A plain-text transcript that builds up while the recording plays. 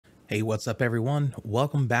Hey, what's up everyone?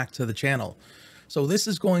 Welcome back to the channel. So this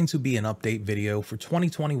is going to be an update video for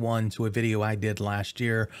 2021 to a video I did last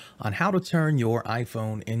year on how to turn your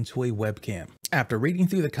iPhone into a webcam. After reading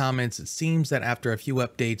through the comments, it seems that after a few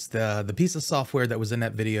updates, the piece of software that was in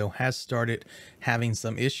that video has started having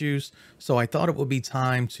some issues. So I thought it would be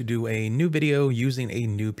time to do a new video using a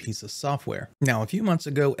new piece of software. Now, a few months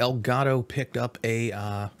ago, Elgato picked up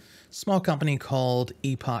a small company called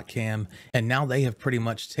EpocCam, and now they have pretty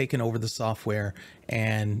much taken over the software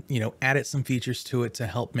and, added some features to it to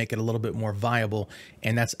help make it a little bit more viable.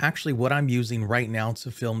 And that's actually what I'm using right now to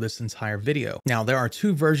film this entire video. Now, there are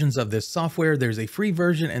two versions of this software. There's a free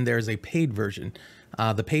version and there's a paid version.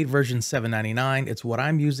 The paid version is $7.99. It's what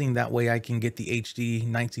I'm using. That way I can get the HD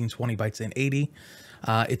 1920 by 1080.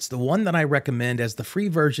 It's the one that I recommend, as the free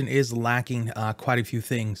version is lacking quite a few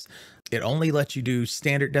things. It only lets you do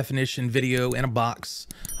standard definition video in a box,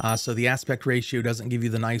 so the aspect ratio doesn't give you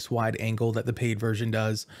the nice wide angle that the paid version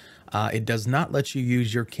does. It does not let you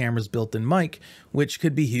use your camera's built-in mic, which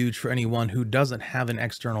could be huge for anyone who doesn't have an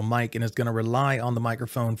external mic and is going to rely on the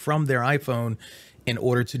microphone from their iPhone in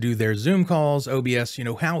order to do their Zoom calls, OBS,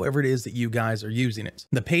 however it is that you guys are using it.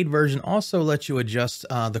 The paid version also lets you adjust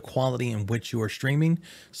the quality in which you are streaming.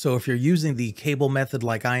 So if you're using the cable method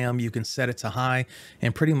like I am, you can set it to high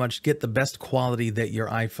and pretty much get the best quality that your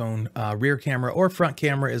iPhone rear camera or front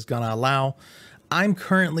camera is going to allow. I'm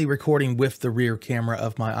currently recording with the rear camera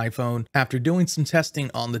of my iPhone. After doing some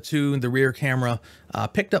testing on the rear camera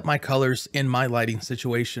picked up my colors in my lighting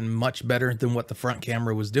situation much better than what the front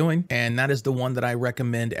camera was doing. And that is the one that I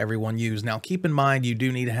recommend everyone use. Now, keep in mind, you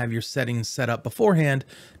do need to have your settings set up beforehand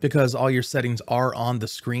because all your settings are on the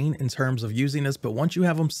screen in terms of using this. But once you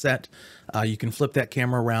have them set, you can flip that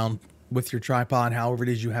camera around with your tripod, however it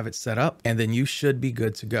is you have it set up, and then you should be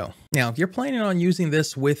good to go. Now, if you're planning on using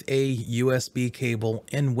this with a USB cable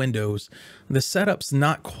in Windows, the setup's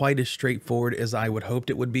not quite as straightforward as I would hoped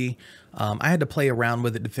it would be. I had to play around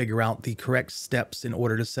with it to figure out the correct steps in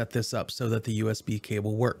order to set this up so that the USB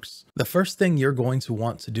cable works. The first thing you're going to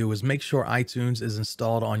want to do is make sure iTunes is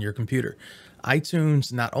installed on your computer.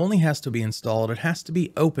 iTunes not only has to be installed, it has to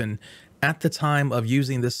be open at the time of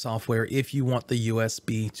using this software if you want the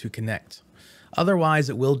USB to connect.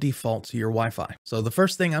 Otherwise, it will default to your Wi-Fi. So the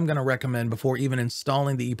first thing I'm going to recommend before even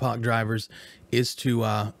installing the Epoch drivers is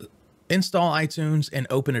to install iTunes and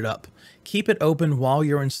open it up. Keep it open while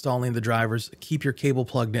you're installing the drivers. Keep your cable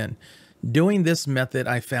plugged in. Doing this method,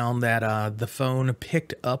 I found that the phone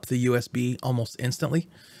picked up the USB almost instantly,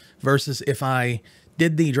 versus if I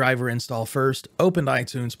did the driver install first, opened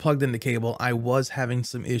iTunes, plugged in the cable, I was having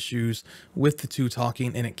some issues with the two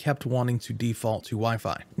talking and it kept wanting to default to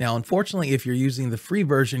Wi-Fi. Now, unfortunately, if you're using the free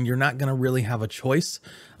version, you're not going to really have a choice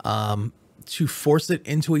to force it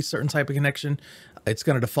into a certain type of connection. It's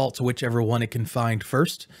going to default to whichever one it can find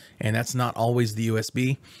first, and that's not always the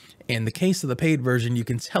USB. In the case of the paid version, you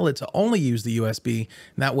can tell it to only use the USB.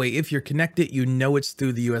 That way, if you're connected, you know it's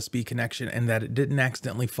through the USB connection and that it didn't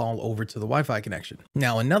accidentally fall over to the Wi-Fi connection.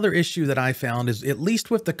 Now, another issue that I found is, at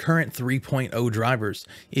least with the current 3.0 drivers,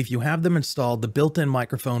 if you have them installed, the built-in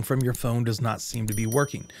microphone from your phone does not seem to be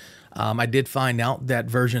working. I did find out that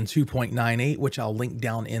version 2.98, which I'll link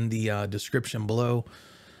down in the description below,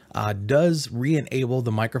 does re-enable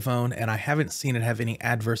the microphone, and I haven't seen it have any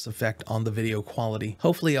adverse effect on the video quality.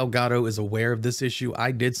 Hopefully Elgato is aware of this issue.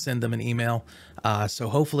 I did send them an email, so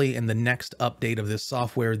hopefully in the next update of this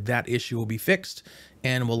software, that issue will be fixed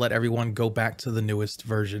and we'll let everyone go back to the newest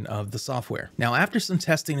version of the software. Now, after some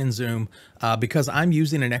testing in Zoom, because I'm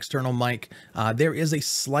using an external mic, there is a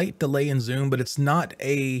slight delay in Zoom, but it's not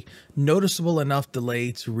a noticeable enough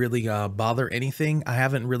delay to really bother anything. I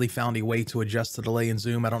haven't really found a way to adjust the delay in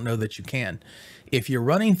Zoom. I don't know that you can. If you're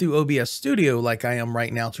running through OBS Studio like I am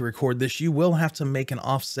right now to record this, you will have to make an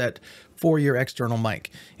offset for your external mic.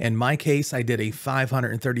 In my case, I did a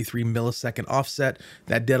 533 millisecond offset.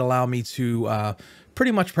 That did allow me to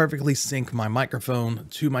pretty much perfectly sync my microphone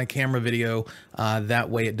to my camera video. That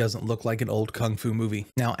way it doesn't look like an old Kung Fu movie.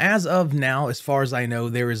 Now, as of now, as far as I know,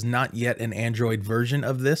 there is not yet an Android version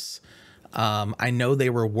of this. I know they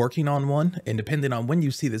were working on one, and depending on when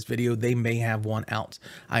you see this video, they may have one out.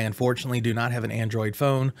 I unfortunately do not have an Android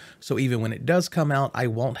phone, so even when it does come out, I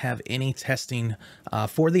won't have any testing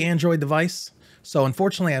for the Android device. So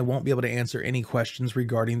unfortunately, I won't be able to answer any questions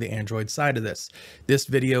regarding the Android side of this. This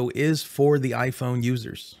video is for the iPhone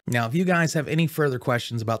users. Now, if you guys have any further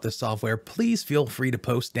questions about this software, please feel free to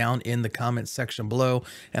post down in the comments section below,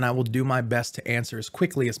 and I will do my best to answer as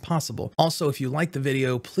quickly as possible. Also, if you like the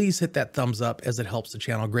video, please hit that thumbs up as it helps the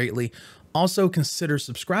channel greatly. Also, consider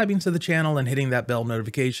subscribing to the channel and hitting that bell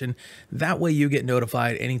notification. That way you get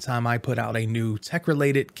notified anytime I put out a new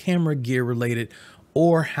tech-related, camera gear-related,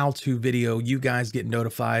 or how-to video. You guys get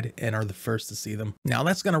notified and are the first to see them. Now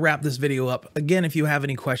that's going to wrap this video up. Again, if you have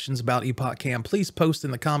any questions about EpocCam, please post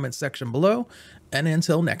in the comments section below. And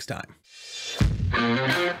until next time.